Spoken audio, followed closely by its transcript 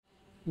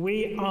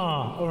We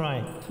are. All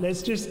right,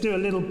 let's just do a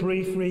little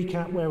brief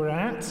recap where we're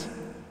at.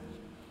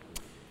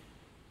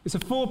 It's a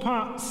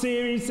 4-part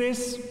series,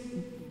 this,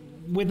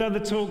 with other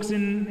talks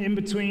in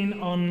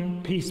between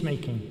on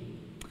peacemaking.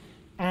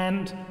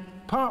 And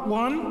part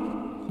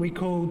 1 we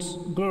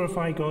called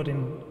Glorify God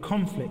in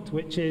Conflict,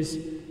 which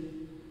is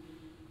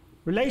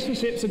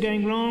relationships are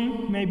going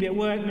wrong, maybe at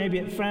work, maybe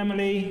at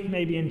family,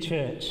 maybe in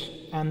church.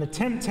 And the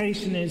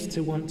temptation is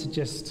to want to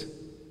just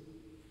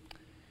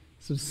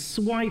sort of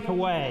swipe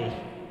away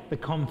the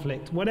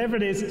conflict. Whatever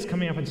it is that's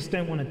coming up, I just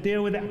don't want to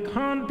deal with it. I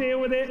can't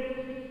deal with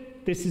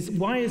it.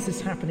 Why is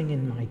this happening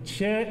in my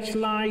church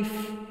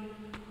life?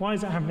 Why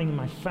is it happening in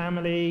my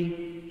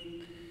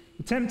family?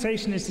 The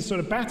temptation is to sort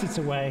of bat it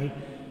away.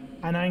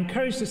 And I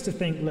encourage us to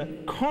think,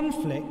 look,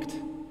 conflict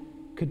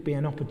could be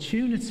an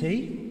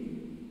opportunity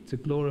to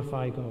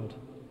glorify God.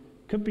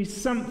 Could be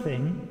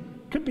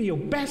could be your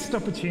best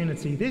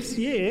opportunity this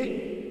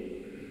year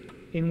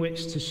in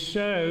which to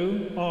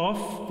show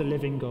off the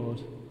living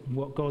God and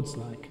what God's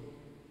like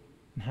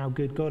and how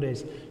good God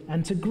is,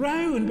 and to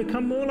grow and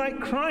become more like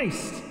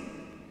Christ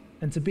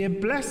and to be a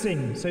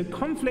blessing. So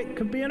conflict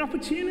could be an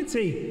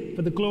opportunity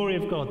for the glory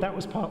of God. That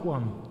was part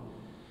 1.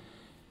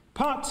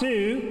 Part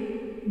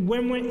 2,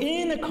 when we're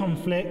in a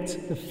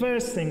conflict, the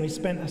first thing, we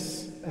spent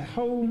a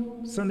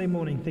whole Sunday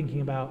morning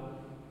thinking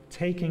about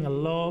taking a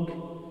log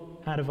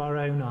out of our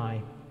own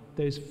eye.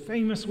 Those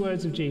famous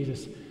words of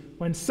Jesus.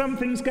 When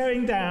something's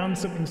going down,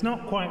 something's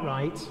not quite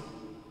right,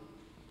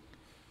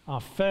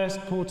 our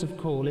first port of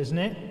call, isn't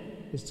it,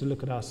 is to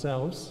look at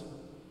ourselves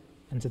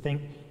and to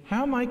think,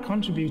 how am I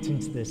contributing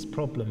to this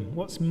problem?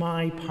 What's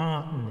my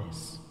part in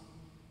this?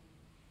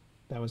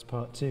 That was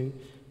part 2.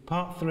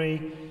 Part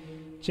 3,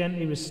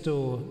 gently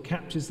restore,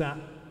 captures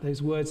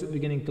those words at the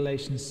beginning of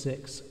Galatians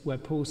 6, where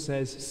Paul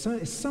says,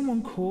 is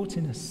someone caught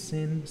in a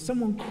sin?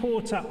 Someone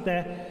caught up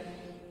there?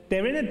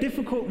 They're in a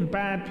difficult and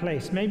bad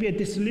place, maybe a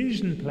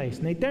disillusioned place,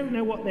 and they don't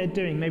know what they're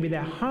doing. Maybe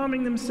they're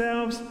harming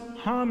themselves,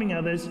 harming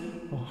others,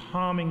 or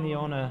harming the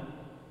honor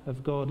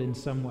of God in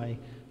some way.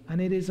 And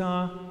it is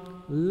our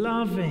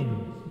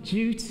loving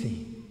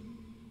duty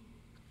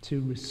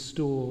to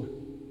restore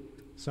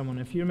someone.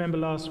 If you remember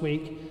last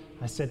week,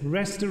 I said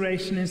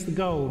restoration is the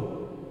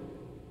goal.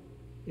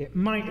 It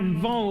might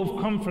involve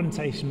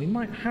confrontation. We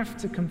might have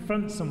to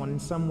confront someone in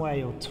some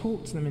way or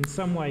talk to them in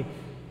some way.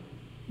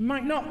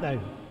 Might not,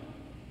 though.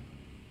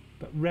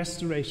 But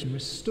restoration,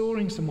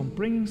 restoring someone,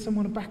 bringing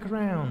someone back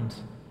around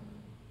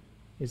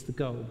is the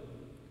goal.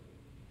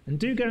 And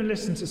do go and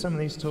listen to some of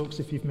these talks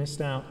if you've missed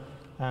out,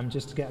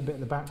 just to get a bit of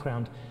the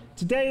background.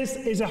 Today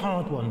is a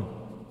hard one.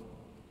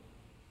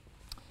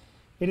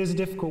 It is a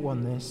difficult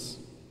one, this.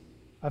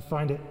 I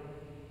found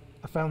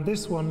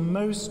this one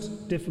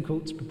most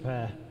difficult to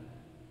prepare,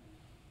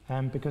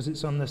 because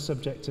it's on the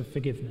subject of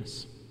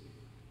forgiveness.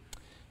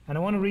 And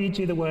I want to read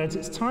you the words.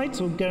 It's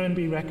titled, Go and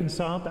Be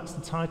Reconciled. That's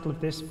the title of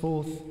this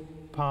 4th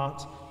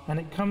part. And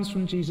it comes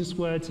from Jesus'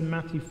 words in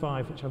Matthew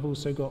 5, which I've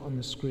also got on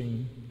the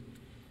screen.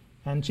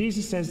 And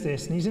Jesus says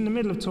this, and he's in the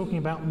middle of talking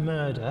about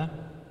murder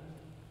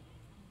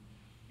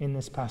in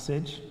this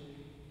passage.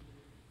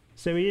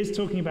 So he is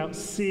talking about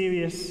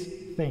serious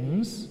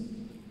things.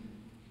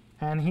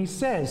 And he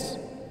says,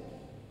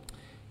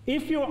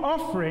 if you're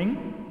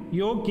offering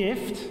your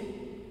gift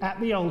at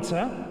the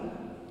altar,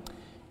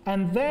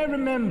 and there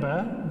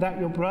remember that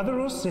your brother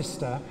or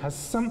sister has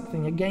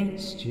something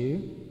against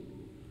you,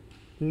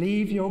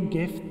 leave your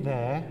gift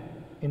there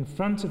in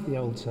front of the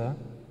altar.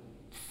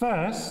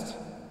 First,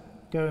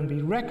 go and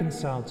be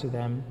reconciled to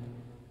them,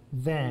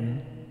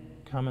 then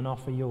come and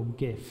offer your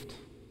gift.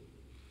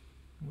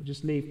 Can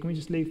we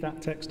just leave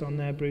that text on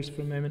there, Bruce,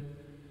 for a moment?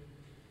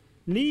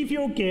 Leave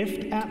your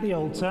gift at the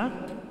altar,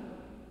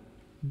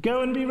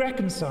 go and be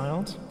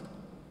reconciled,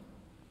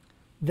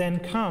 then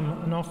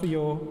come and offer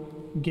your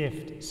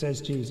gift,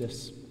 says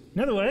Jesus.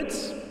 In other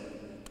words,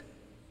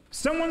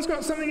 someone's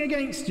got something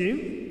against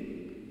you,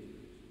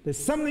 there's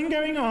something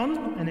going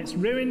on, and it's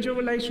ruined your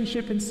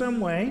relationship in some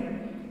way.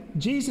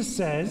 Jesus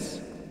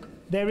says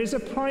there is a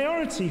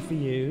priority for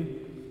you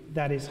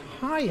that is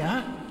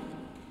higher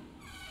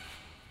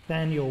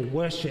than your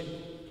worship.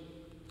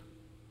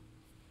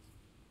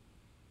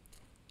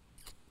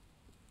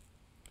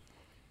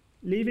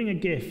 Leaving a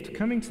gift,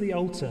 coming to the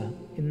altar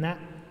in that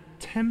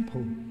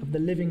temple of the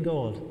living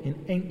God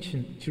in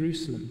ancient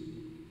Jerusalem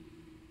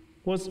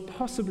was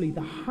possibly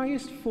the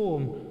highest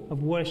form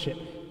of worship.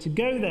 To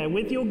go there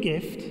with your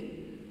gift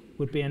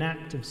would be an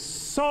act of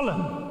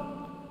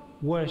solemn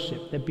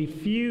worship. There'd be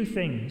few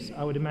things,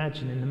 I would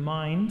imagine, in the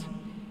mind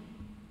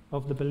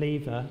of the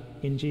believer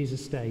in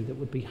Jesus' day that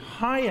would be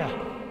higher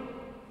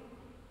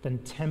than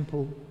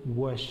temple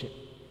worship.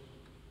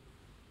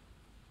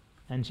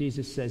 And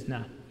Jesus says,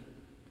 nah,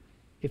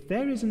 if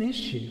there is an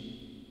issue,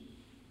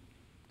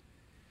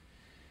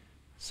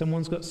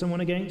 someone's got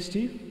someone against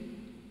you,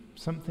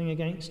 something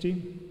against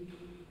you,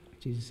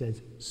 Jesus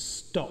says,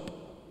 stop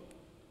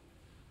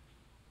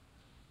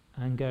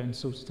and go and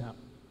sort it out.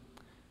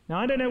 Now,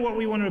 I don't know what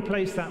we want to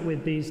replace that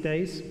with these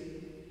days.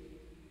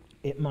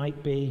 It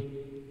might be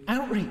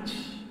outreach.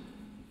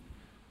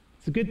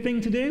 It's a good thing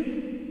to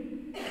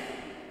do.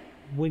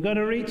 We've got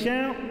to reach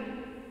out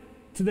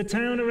to the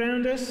town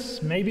around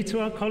us, maybe to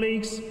our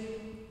colleagues.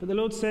 But the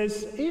Lord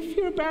says, if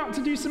you're about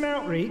to do some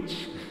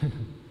outreach,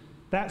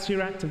 that's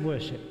your act of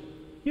worship.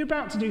 You're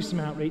about to do some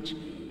outreach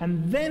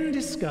and then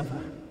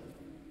discover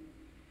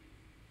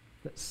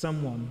that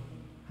someone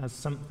has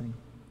something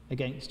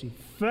against you.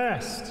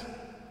 First,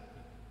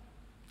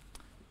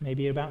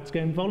 maybe you're about to go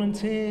and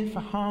volunteer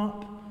for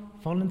HARP,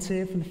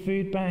 volunteer for the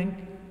food bank,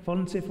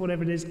 volunteer for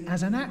whatever it is,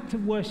 as an act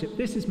of worship.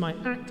 This is my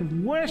act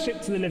of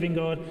worship to the living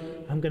God.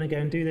 I'm going to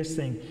go and do this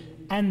thing.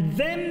 And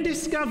then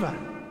discover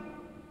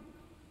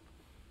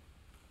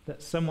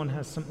that someone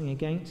has something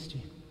against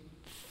you.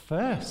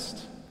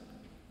 First,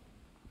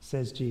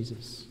 says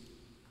Jesus.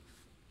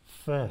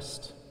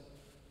 First,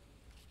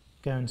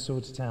 go and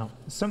sort it out.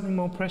 There's something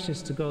more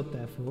precious to God,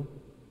 therefore,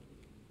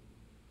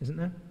 isn't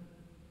there?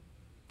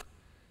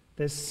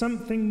 There's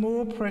something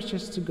more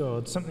precious to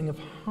God, something of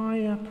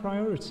higher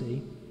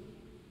priority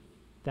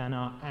than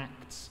our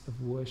acts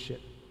of worship.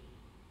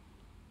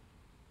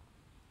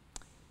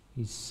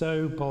 He's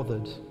so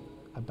bothered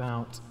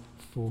about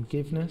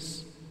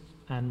forgiveness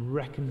and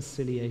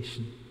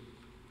reconciliation.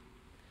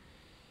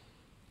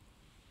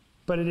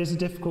 But it is a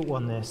difficult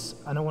one, this,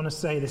 and I want to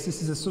say this.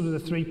 This is sort of the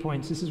 3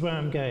 points. This is where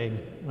I'm going,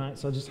 right?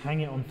 So I'll just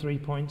hang it on 3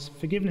 points.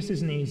 Forgiveness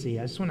isn't easy.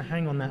 I just want to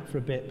hang on that for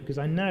a bit, because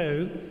I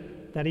know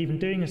that even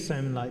doing a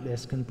sermon like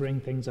this can bring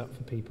things up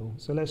for people.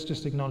 So let's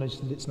just acknowledge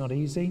that it's not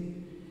easy.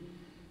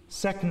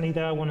 Secondly,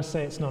 though, I want to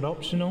say it's not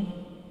optional,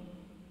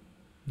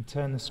 and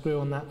turn the screw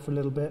on that for a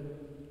little bit.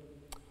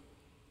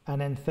 And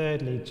then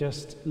thirdly,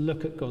 just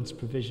look at God's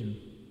provision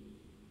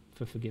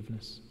for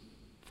forgiveness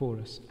for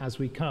us as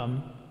we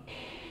come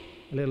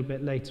a little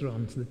bit later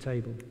on to the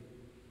table.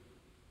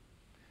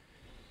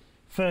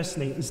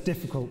 Firstly, it's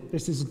difficult.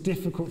 This is a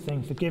difficult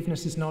thing.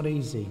 Forgiveness is not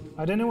easy.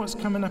 I don't know what's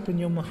coming up in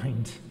your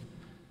mind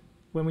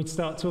when we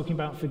start talking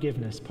about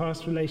forgiveness,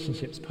 past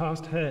relationships,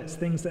 past hurts,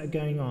 things that are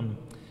going on.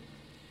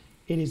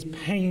 It is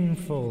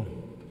painful.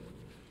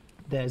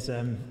 There's,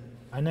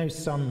 I know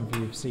some of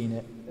you have seen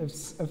it.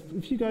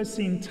 Have you guys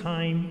seen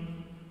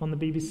Time on the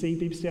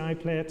BBC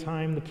iPlayer,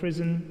 Time, the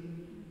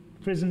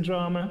prison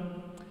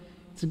drama?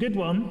 It's a good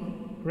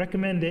one.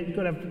 Recommend it. You've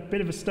got to have a bit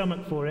of a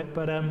stomach for it,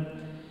 but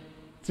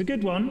it's a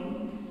good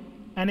one.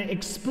 And it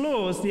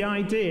explores the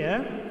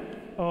idea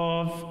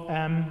of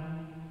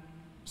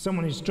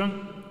someone who's drunk.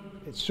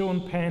 It's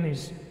Sean Penn,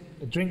 who's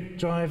a drink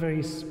driver.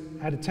 He's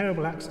had a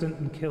terrible accident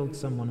and killed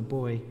someone, a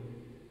boy.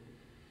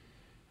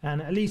 And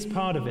at least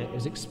part of it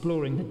is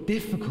exploring the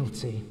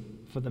difficulty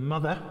for the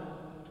mother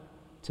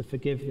to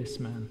forgive this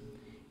man.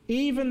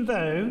 Even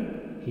though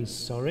he's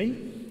sorry,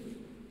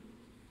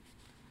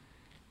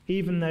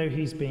 even though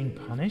he's being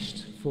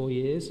punished 4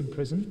 years in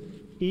prison,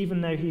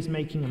 even though he's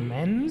making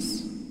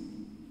amends,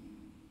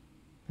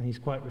 and he's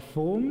quite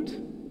reformed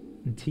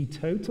and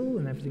teetotal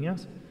and everything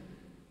else,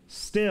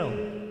 still,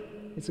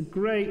 it's a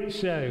great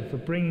show for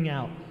bringing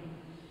out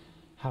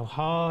how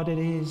hard it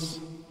is,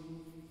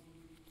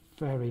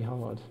 very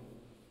hard,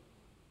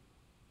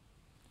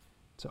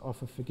 to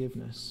offer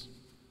forgiveness.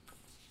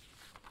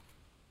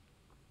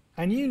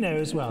 And you know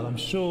as well, I'm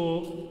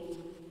sure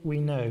we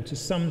know to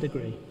some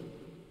degree,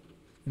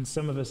 and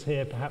some of us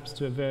here perhaps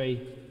to a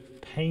very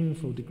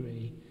painful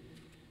degree,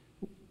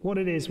 what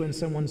it is when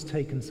someone's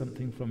taken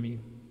something from you,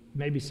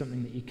 maybe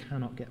something that you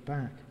cannot get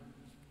back.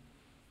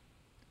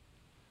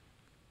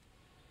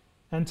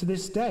 And to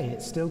this day,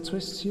 it still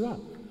twists you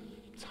up.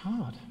 It's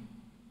hard.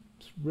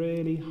 It's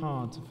really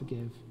hard to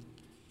forgive.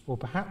 Or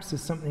perhaps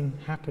there's something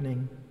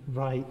happening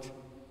right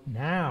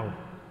now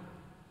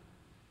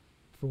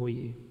for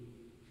you.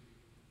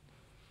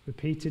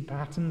 Repeated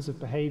patterns of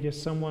behavior,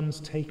 someone's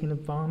taken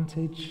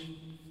advantage,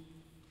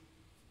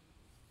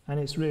 and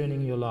it's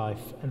ruining your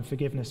life, and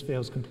forgiveness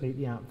feels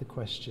completely out of the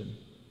question.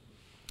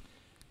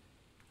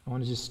 I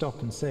want to just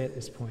stop and say at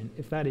this point,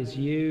 if that is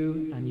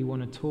you and you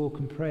want to talk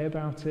and pray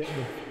about it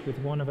with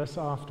one of us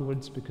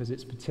afterwards because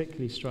it's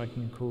particularly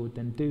striking a chord,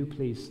 then do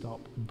please stop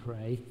and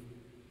pray,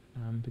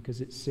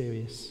 because it's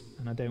serious,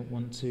 and I don't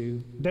want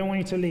you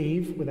to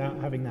leave without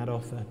having that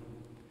offer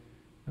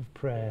of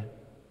prayer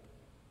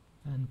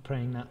and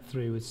praying that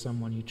through with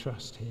someone you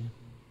trust here.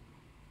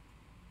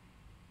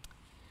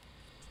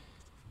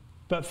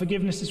 But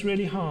forgiveness is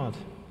really hard.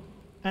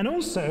 And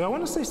also, I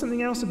want to say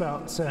something else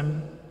about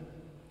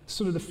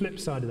sort of the flip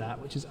side of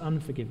that, which is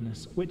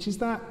unforgiveness, which is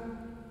that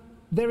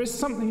there is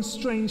something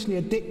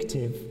strangely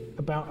addictive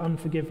about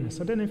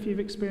unforgiveness. I don't know if you've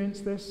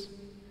experienced this.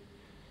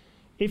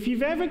 If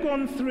you've ever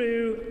gone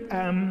through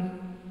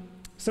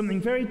something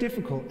very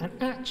difficult, and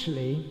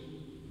actually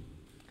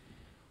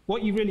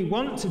what you really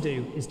want to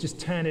do is just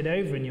turn it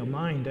over in your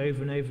mind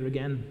over and over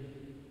again.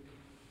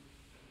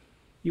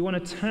 You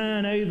want to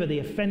turn over the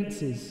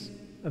offences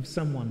of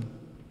someone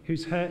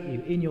who's hurt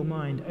you in your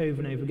mind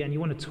over and over again. You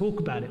want to talk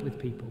about it with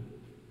people.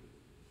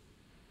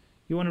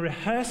 You want to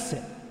rehearse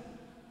it.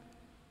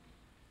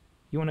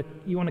 You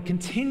want to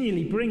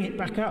continually bring it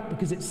back up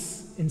because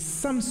it's, in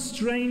some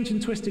strange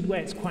and twisted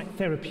way, it's quite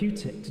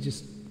therapeutic to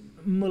just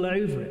mull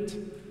over it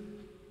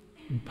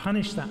and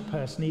punish that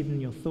person even in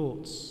your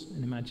thoughts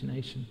and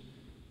imagination.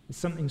 There's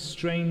something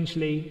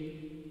strangely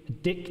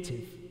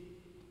addictive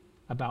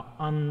about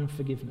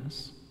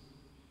unforgiveness,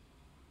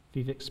 if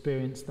you've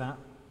experienced that.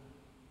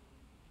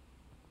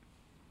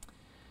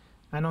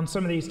 And on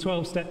some of these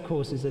 12-step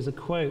courses, there's a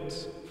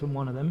quote from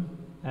one of them,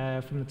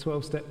 from the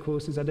 12-step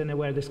courses. I don't know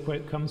where this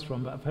quote comes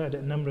from, but I've heard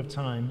it a number of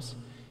times.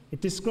 It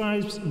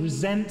describes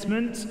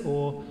resentment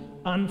or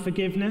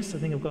unforgiveness. I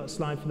think I've got a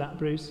slide for that,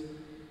 Bruce.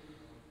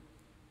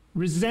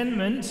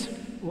 Resentment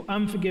or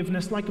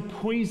unforgiveness like a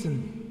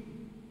poison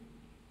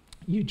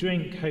you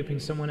drink hoping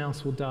someone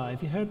else will die.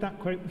 Have you heard that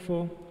quote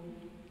before?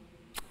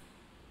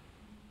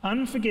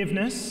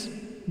 Unforgiveness,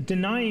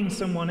 denying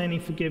someone any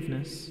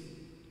forgiveness,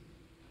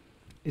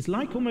 is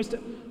like almost,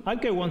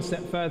 I'd go one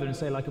step further and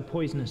say like a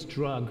poisonous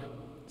drug.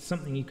 It's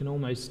something you can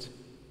almost,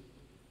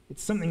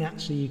 it's something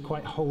actually you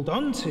quite hold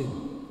on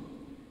to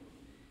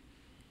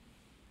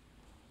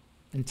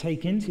and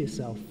take into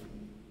yourself.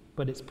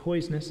 But it's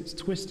poisonous, it's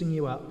twisting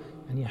you up,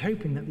 and you're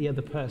hoping that the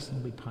other person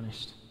will be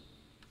punished.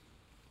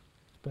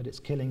 But it's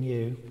killing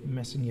you,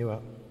 messing you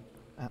up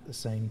at the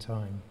same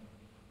time.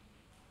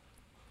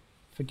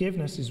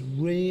 Forgiveness is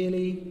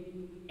really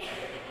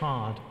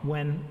hard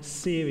when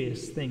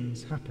serious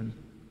things happen.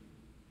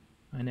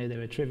 I know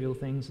there are trivial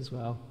things as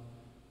well,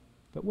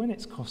 but when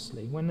it's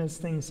costly, when there's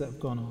things that have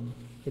gone on,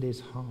 it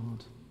is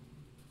hard.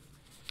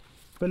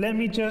 But let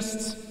me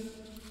just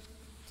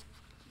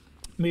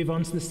move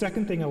on to the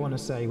second thing I want to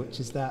say, which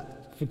is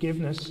that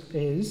forgiveness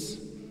is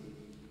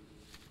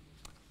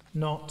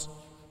not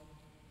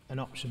an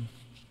option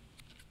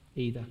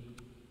either.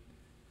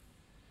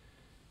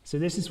 So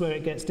this is where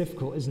it gets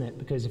difficult, isn't it?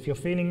 Because if you're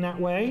feeling that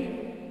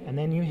way, and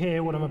then you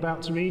hear what I'm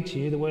about to read to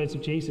you, the words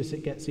of Jesus,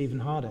 it gets even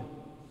harder.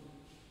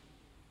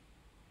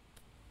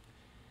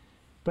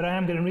 But I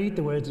am going to read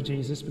the words of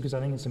Jesus because I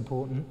think it's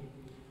important.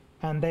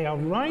 And they are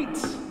right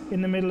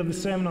in the middle of the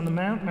Sermon on the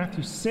Mount,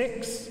 Matthew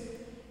 6,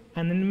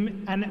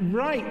 and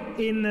right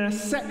in the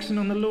section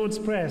on the Lord's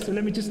Prayer. So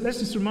let's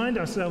just remind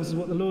ourselves of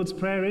what the Lord's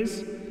Prayer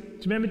is. Do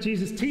you remember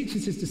Jesus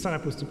teaches his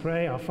disciples to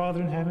pray, Our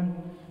Father in heaven,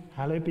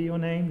 hallowed be your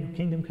name, your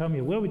kingdom come,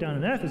 your will be done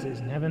on earth as it is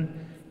in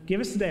heaven. Give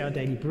us today our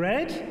daily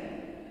bread.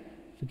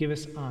 Forgive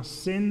us our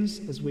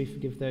sins as we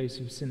forgive those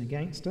who sin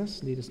against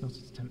us. Lead us not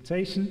into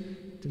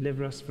temptation.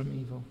 Deliver us from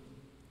evil.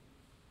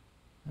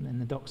 And then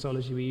the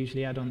doxology we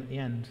usually add on at the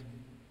end.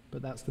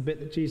 But that's the bit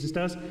that Jesus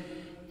does.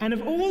 And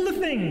of all the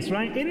things,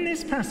 right, in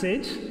this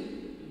passage,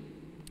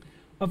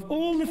 of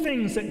all the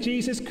things that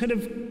Jesus could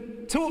have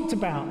talked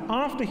about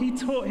after he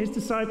taught his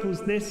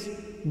disciples this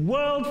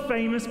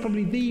world-famous,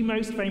 probably the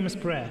most famous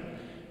prayer,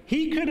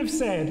 he could have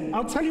said,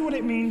 I'll tell you what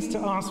it means to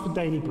ask for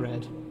daily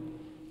bread.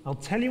 I'll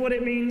tell you what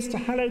it means to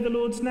hallow the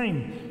Lord's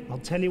name. I'll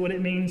tell you what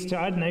it means to,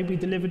 I don't know, be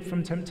delivered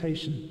from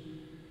temptation.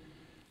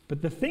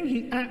 But the thing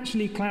he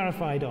actually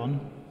clarified on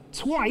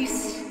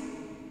twice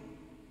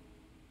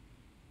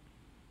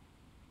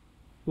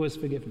was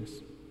forgiveness.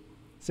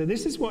 So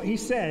this is what he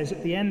says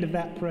at the end of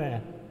that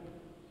prayer.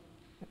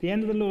 At the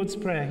end of the Lord's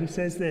Prayer, he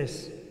says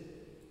this: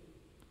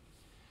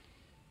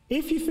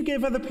 if you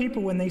forgive other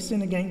people when they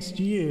sin against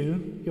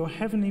you, your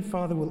heavenly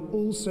Father will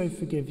also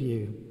forgive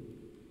you.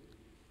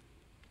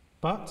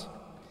 But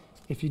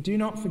if you do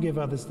not forgive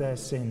others their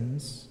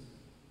sins,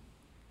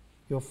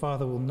 your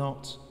Father will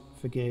not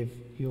forgive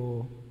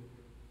your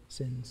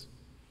sins.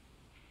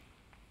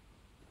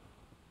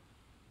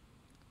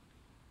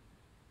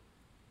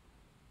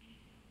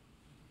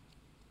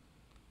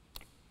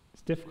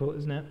 It's difficult,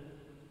 isn't it?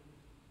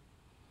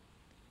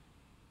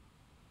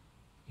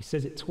 He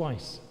says it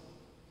twice,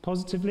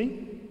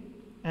 positively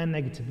and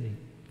negatively.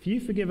 If you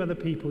forgive other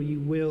people, you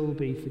will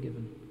be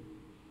forgiven.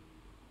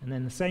 And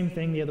then the same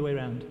thing the other way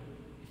around.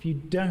 If you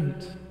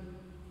don't,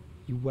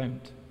 you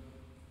won't.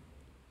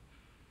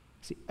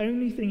 It's the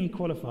only thing he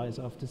qualifies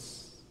after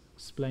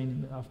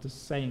explaining, after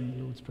saying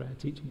the Lord's Prayer,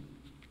 teaching it.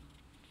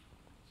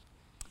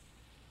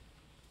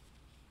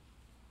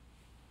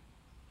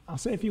 I'll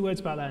say a few words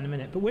about that in a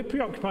minute, but we're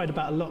preoccupied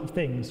about a lot of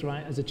things,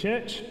 right? As a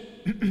church,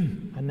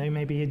 I know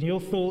maybe in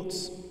your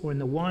thoughts or in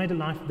the wider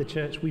life of the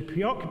church, we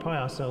preoccupy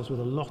ourselves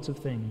with a lot of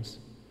things.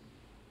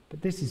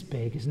 But this is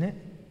big, isn't it?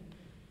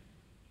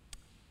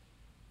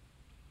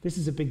 This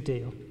is a big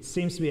deal. It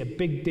seems to be a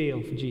big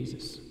deal for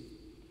Jesus.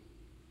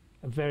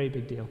 A very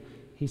big deal.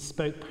 He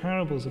spoke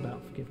parables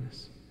about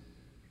forgiveness.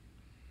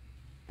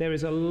 There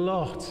is a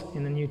lot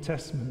in the New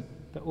Testament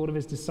that all of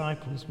his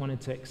disciples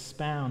wanted to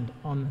expound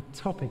on the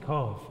topic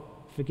of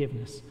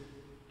forgiveness.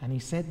 And he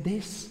said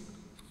this: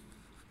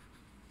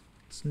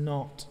 it's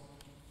not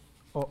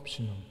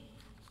optional.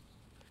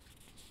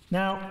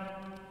 Now,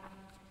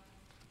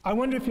 I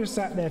wonder if you're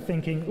sat there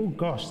thinking, oh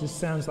gosh, this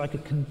sounds like a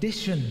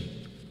condition.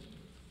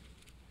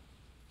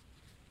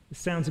 It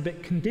sounds a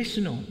bit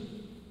conditional.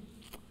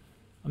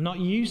 I'm not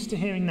used to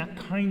hearing that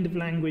kind of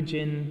language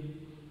in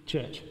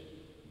church,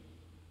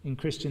 in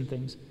Christian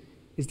things.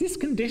 Is this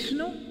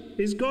conditional?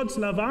 Is God's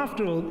love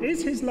after all,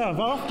 is his love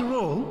after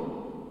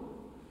all,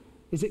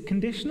 is it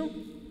conditional?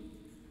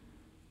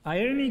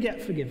 I only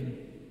get forgiven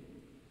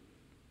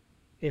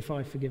if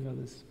I forgive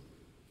others.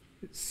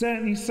 It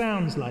certainly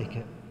sounds like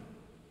it.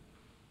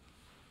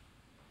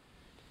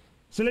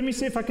 So let me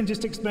see if I can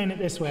just explain it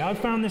this way. I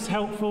found this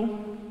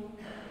helpful.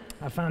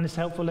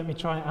 Let me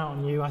try it out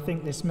on you. I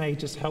think this may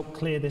just help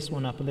clear this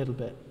one up a little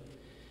bit.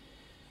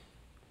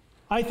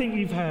 I think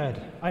you've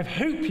heard, I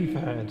hope you've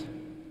heard,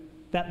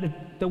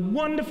 that the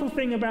wonderful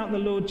thing about the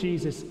Lord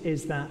Jesus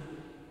is that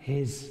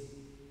his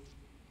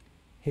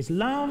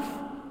love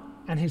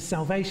and his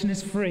salvation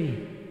is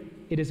free.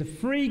 It is a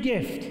free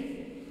gift.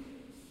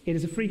 It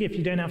is a free gift.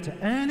 You don't have to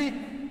earn it.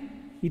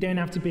 You don't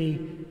have to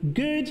be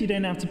good. You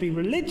don't have to be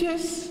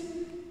religious.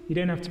 You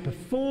don't have to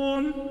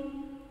perform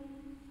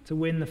to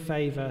win the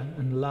favor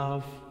and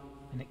love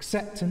and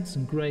acceptance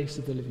and grace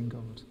of the living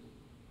God.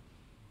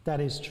 That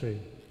is true.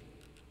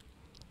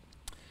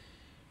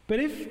 But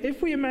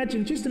if we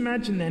just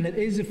imagine then it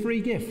is a free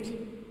gift.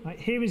 Right?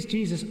 Here is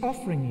Jesus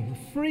offering you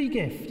the free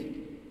gift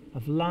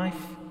of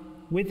life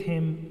with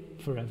him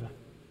forever.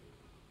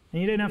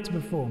 And you don't have to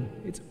perform.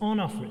 It's on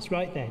offer. It's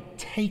right there.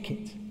 Take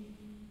it.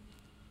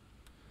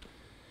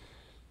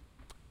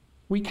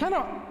 We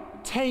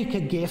cannot take a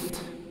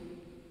gift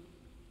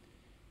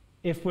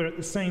if we're at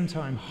the same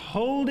time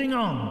holding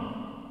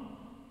on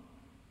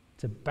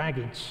to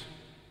baggage.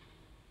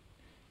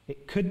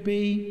 It could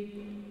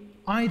be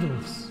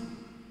idols.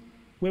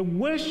 We're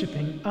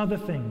worshipping other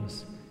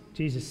things.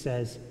 Jesus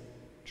says,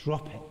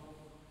 drop it.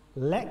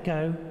 Let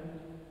go.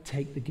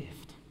 Take the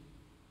gift.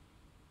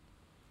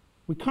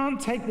 We can't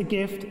take the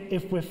gift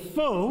if we're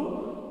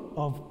full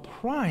of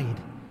pride,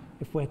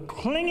 if we're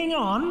clinging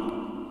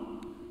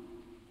on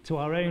to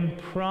our own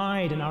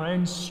pride and our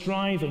own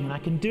striving, and I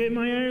can do it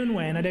my own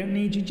way and I don't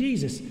need you,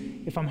 Jesus.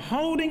 If I'm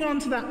holding on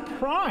to that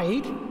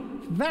pride,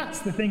 that's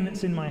the thing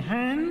that's in my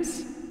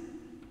hands,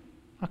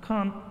 I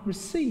can't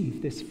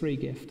receive this free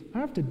gift. I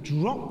have to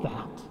drop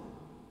that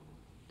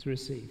to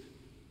receive.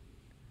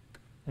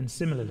 And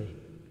similarly,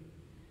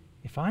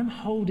 if I'm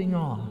holding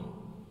on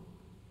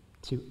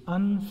to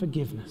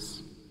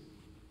unforgiveness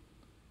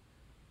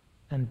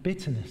and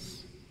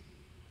bitterness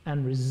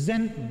and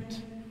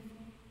resentment,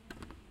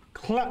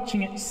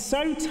 clutching it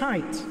so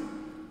tight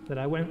that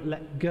I won't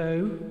let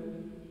go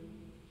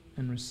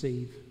and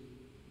receive,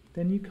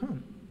 then you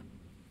can't.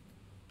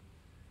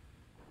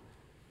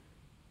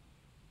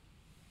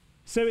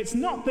 So it's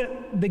not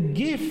that the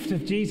gift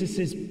of Jesus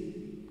is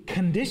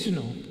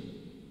conditional.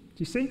 Do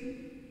you see?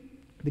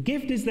 The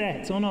gift is there.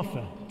 It's on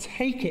offer.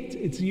 Take it.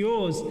 It's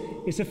yours.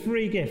 It's a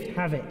free gift.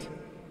 Have it.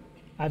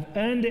 I've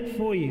earned it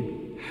for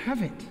you.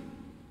 Have it.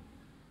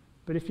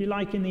 But if you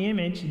like, in the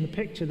image, in the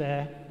picture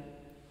there,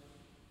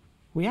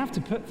 we have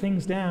to put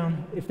things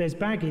down if there's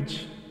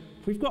baggage.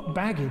 If we've got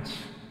baggage,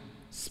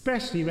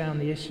 especially around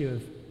the issue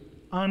of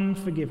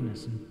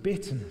unforgiveness and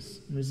bitterness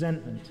and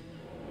resentment,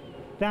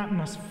 that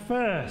must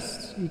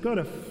first, you've got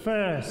to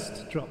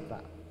first drop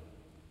that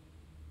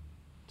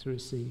to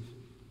receive.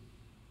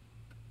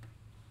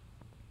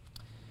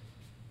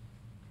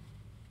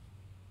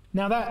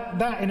 Now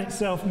that in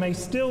itself may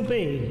still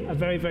be a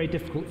very, very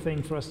difficult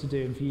thing for us to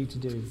do and for you to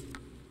do,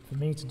 for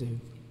me to do.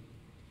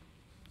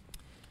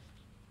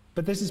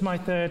 But this is my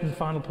third and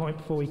final point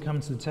before we come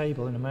to the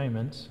table in a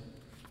moment,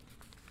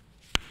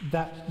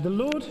 that the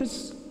Lord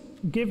has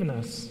given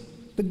us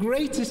the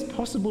greatest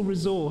possible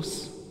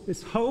resource.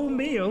 This whole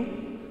meal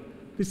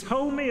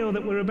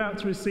that we're about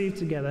to receive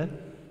together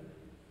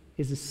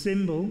is a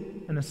symbol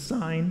and a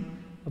sign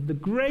of the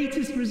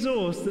greatest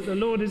resource that the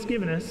Lord has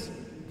given us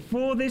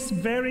for this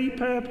very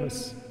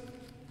purpose.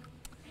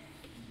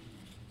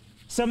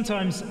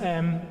 Sometimes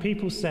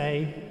people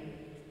say,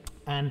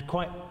 and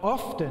quite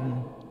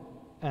often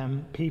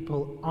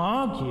people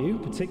argue,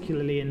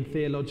 particularly in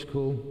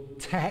theological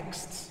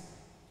texts,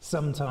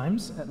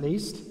 sometimes at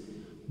least,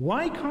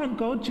 why can't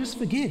God just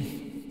forgive?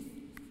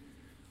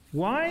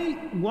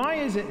 Why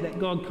is it that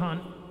God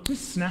can't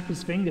just snap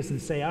his fingers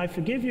and say, I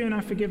forgive you and I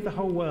forgive the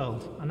whole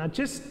world? And I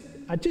just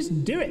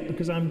do it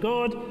because I'm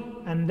God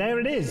and there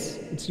it is.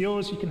 It's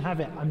yours, you can have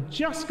it. I'm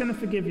just going to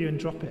forgive you and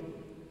drop it.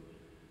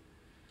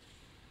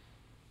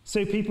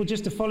 So people,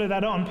 just to follow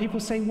that on, people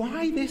say,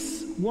 why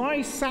this?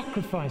 Why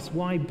sacrifice?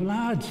 Why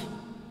blood?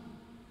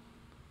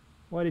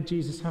 Why did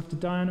Jesus have to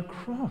die on a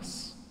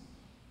cross?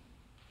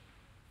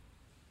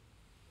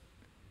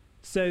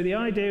 So the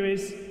idea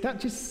is, that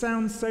just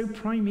sounds so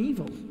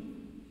primeval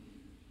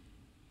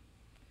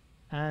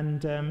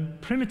and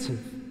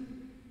primitive.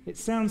 It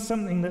sounds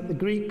something that the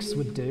Greeks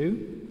would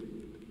do,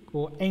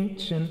 or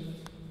ancient,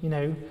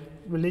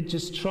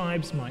 religious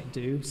tribes might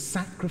do.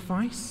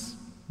 Sacrifice,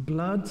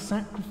 blood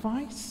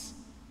sacrifice.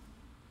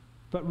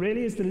 But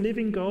really, is the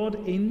living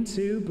God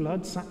into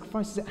blood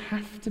sacrifice? Does it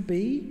have to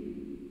be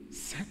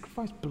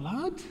sacrifice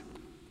blood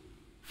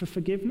for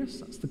forgiveness?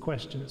 That's the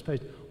question that's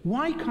posed.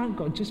 Why can't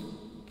God just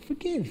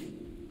forgive?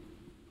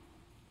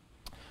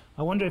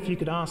 I wonder if you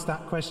could ask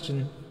that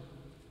question,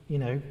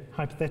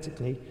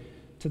 hypothetically,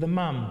 to the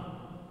mum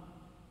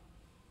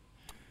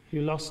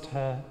who lost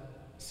her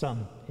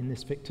son in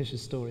this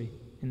fictitious story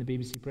in the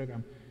BBC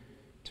programme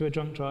to a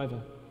drunk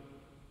driver.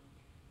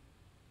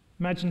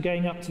 Imagine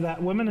going up to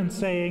that woman and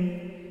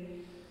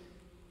saying,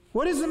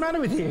 What is the matter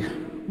with you?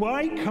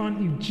 Why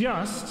can't you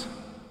just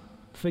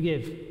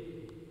forgive?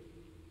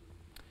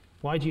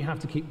 Why do you have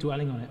to keep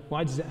dwelling on it?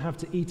 Why does it have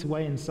to eat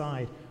away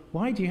inside?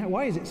 Why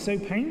is it so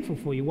painful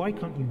for you? Why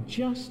can't you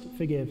just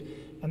forgive?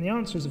 And the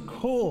answer is, of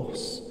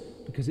course,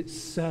 because it's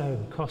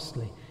so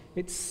costly.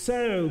 It's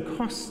so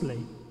costly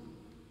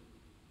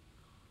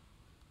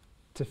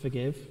to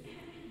forgive.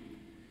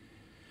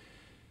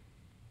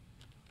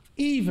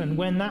 Even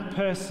when that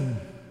person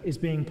is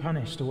being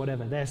punished or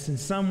whatever, they're in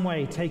some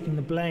way taking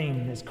the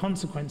blame, there's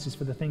consequences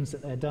for the things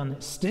that they're done,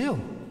 it still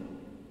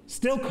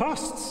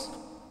costs.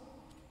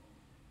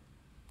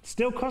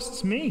 Still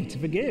costs me to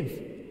forgive.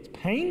 It's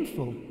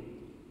painful.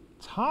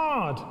 It's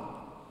hard.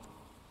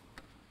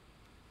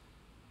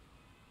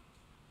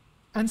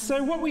 And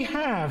so what we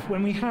have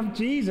when we have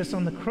Jesus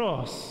on the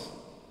cross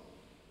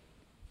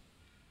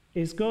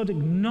is God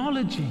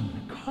acknowledging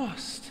the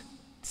cost.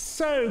 It's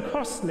so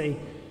costly.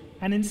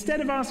 And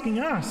instead of asking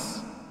us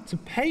to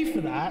pay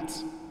for that,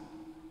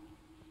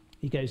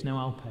 he goes, no,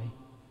 I'll pay.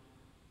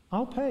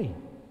 I'll pay.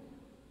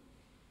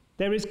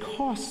 There is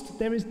cost.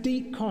 There is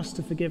deep cost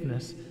to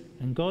forgiveness.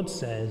 And God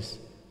says,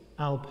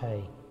 I'll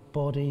pay,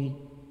 body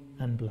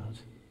and blood.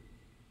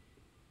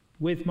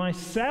 With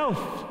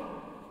myself.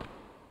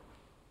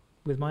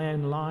 With my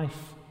own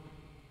life.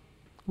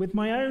 With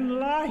my own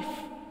life,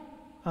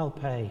 I'll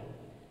pay.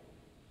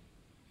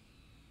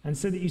 And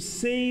so that you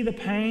see the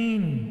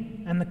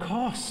pain and the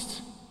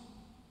cost,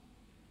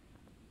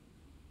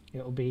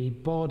 it will be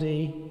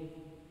body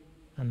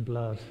and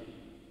blood.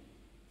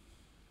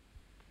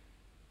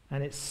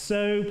 And it's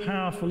so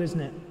powerful,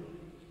 isn't it?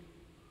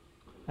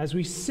 As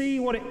we see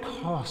what it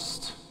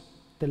cost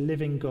the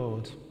living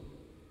God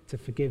to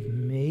forgive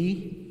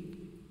me,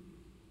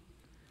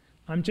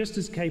 I'm just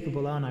as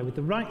capable, aren't I? With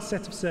the right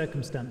set of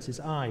circumstances,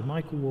 I,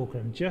 Michael Walker,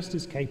 am just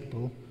as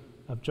capable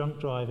of drunk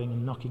driving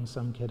and knocking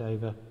some kid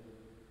over.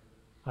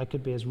 I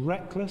could be as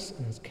reckless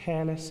and as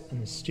careless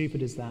and as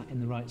stupid as that in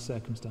the right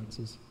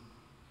circumstances.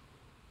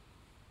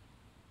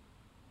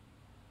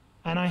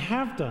 And I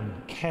have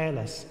done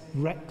careless,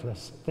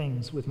 reckless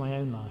things with my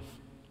own life,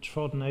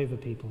 trodden over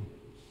people,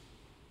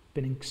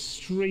 been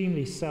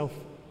extremely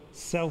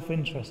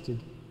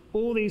self-interested,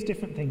 all these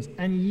different things.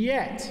 And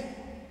yet,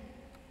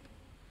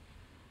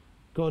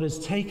 God has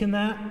taken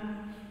that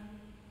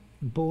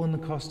and borne the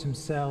cost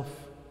himself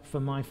for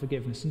my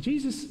forgiveness. And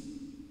Jesus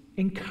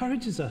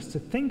encourages us to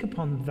think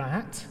upon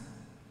that,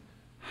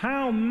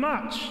 how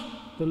much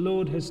the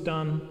Lord has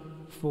done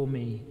for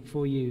me,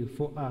 for you,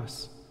 for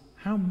us,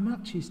 how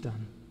much he's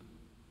done.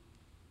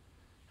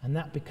 And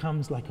that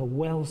becomes like a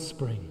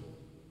wellspring.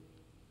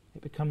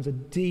 It becomes a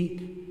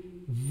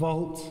deep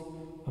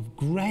vault of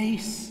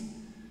grace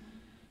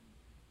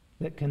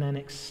that can then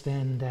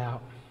extend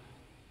out,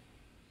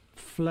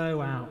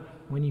 flow out.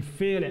 When you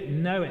feel it,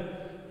 know it,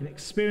 and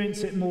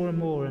experience it more and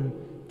more, and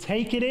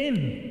take it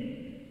in.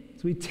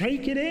 So we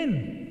take it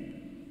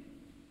in.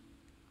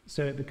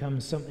 So it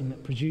becomes something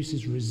that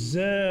produces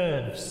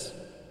reserves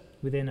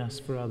within us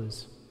for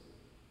others.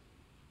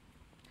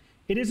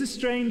 It is a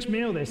strange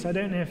meal, this. I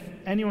don't know if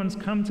anyone's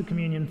come to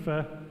communion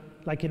for,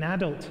 like, in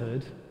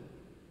adulthood.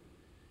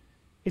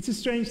 It's a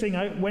strange thing.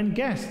 When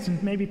guests,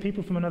 and maybe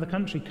people from another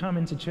country, come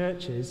into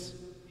churches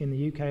in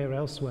the UK or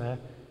elsewhere,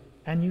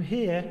 and you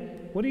hear,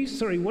 what are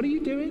you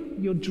doing?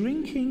 You're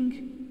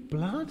drinking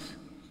blood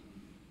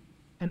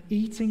and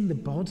eating the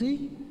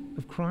body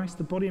of Christ,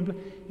 the body and blood.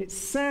 It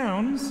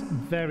sounds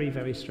very,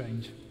 very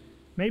strange.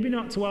 Maybe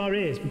not to our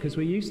ears because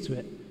we're used to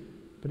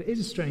it, but it is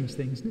a strange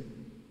thing, isn't it?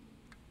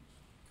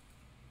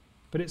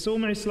 But it's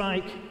almost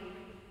like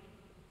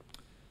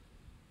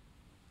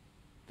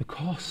the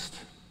cost,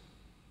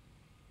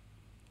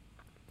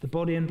 the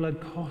body and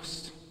blood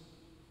cost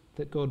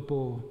that God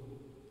bore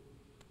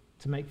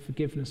to make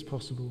forgiveness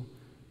possible.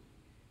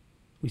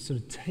 We sort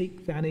of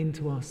take that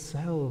into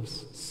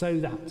ourselves so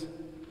that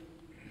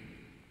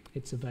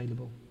it's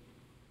available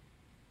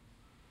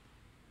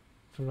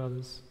for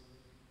others.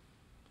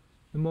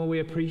 The more we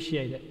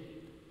appreciate it,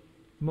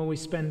 the more we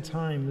spend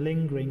time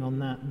lingering on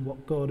that and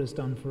what God has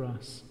done for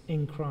us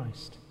in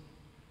Christ,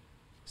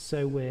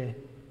 so we're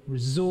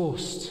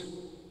resourced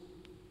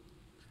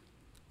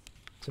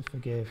to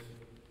forgive.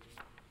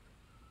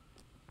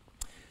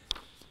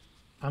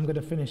 I'm going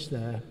to finish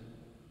there.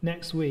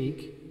 Next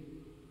week,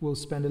 we'll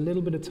spend a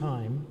little bit of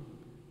time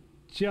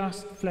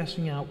just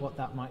fleshing out what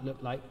that might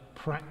look like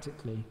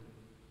practically,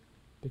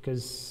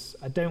 because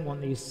I don't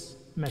want these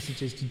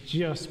messages to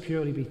just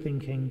purely be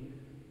thinking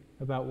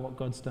about what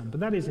God's done. But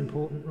that is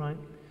important, right?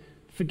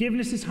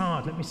 Forgiveness is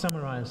hard. Let me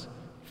summarize.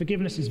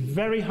 Forgiveness is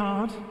very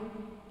hard,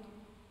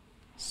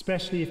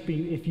 especially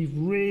if you've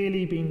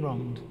really been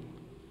wronged.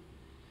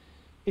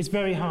 It's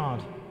very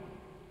hard.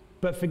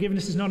 But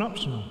forgiveness is not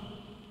optional.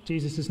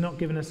 Jesus has not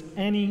given us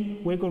any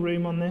wiggle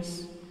room on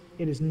this.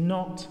 It is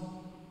not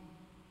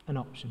an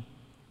option.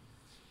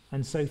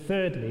 And so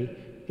thirdly,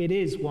 it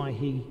is why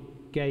he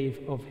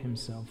gave of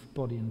himself,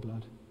 body and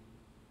blood.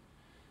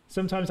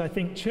 Sometimes I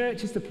think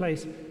church is the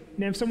place.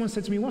 If someone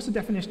said to me, "What's the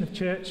definition of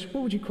church?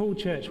 What would you call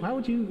church? What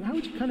would you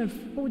kind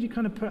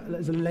of put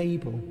as a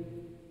label,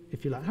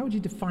 if you like? How would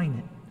you define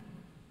it?"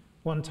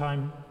 One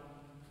time,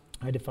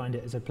 I defined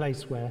it as a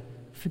place where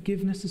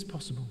forgiveness is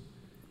possible.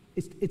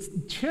 It's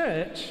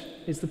church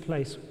is the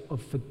place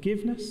of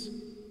forgiveness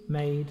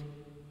made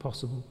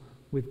possible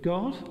with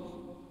God,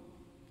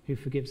 who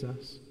forgives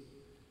us,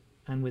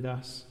 and with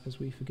us as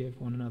we forgive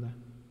one another.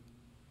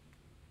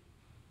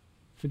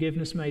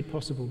 Forgiveness made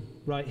possible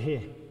right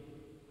here.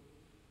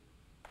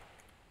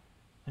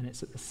 And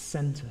it's at the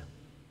center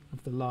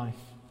of the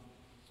life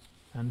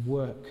and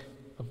work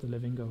of the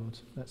living God.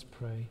 Let's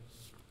pray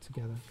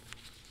together.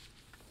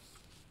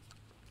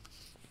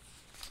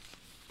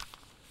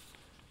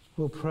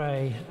 We'll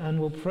pray, and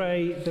we'll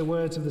pray the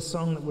words of the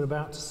song that we're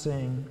about to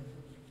sing.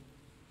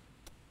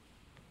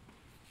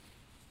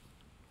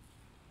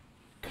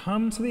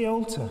 Come to the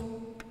altar.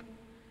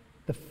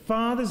 The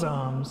Father's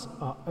arms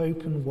are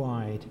open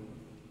wide.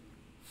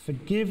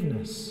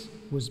 Forgiveness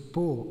was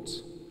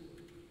bought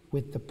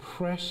with the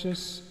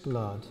precious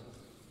blood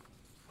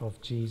of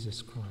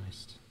Jesus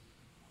Christ.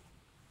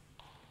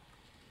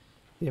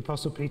 The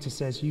Apostle Peter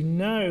says, "You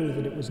know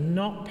that it was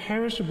not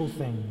perishable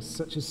things,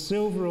 such as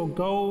silver or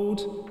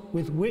gold,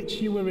 with which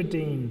you were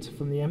redeemed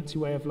from the empty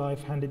way of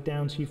life handed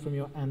down to you from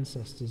your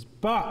ancestors,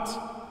 but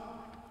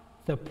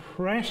the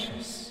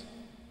precious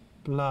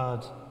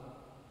blood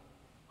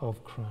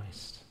of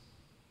Christ."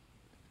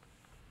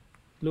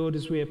 Lord,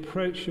 as we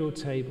approach your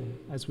table,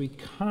 as we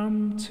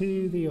come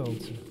to the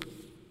altar,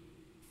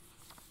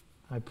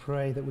 I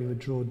pray that we would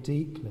draw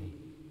deeply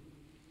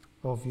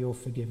of your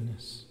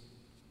forgiveness,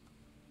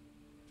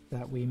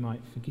 that we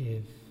might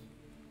forgive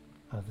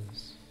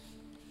others.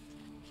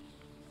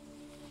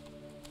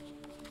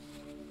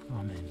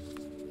 Amen.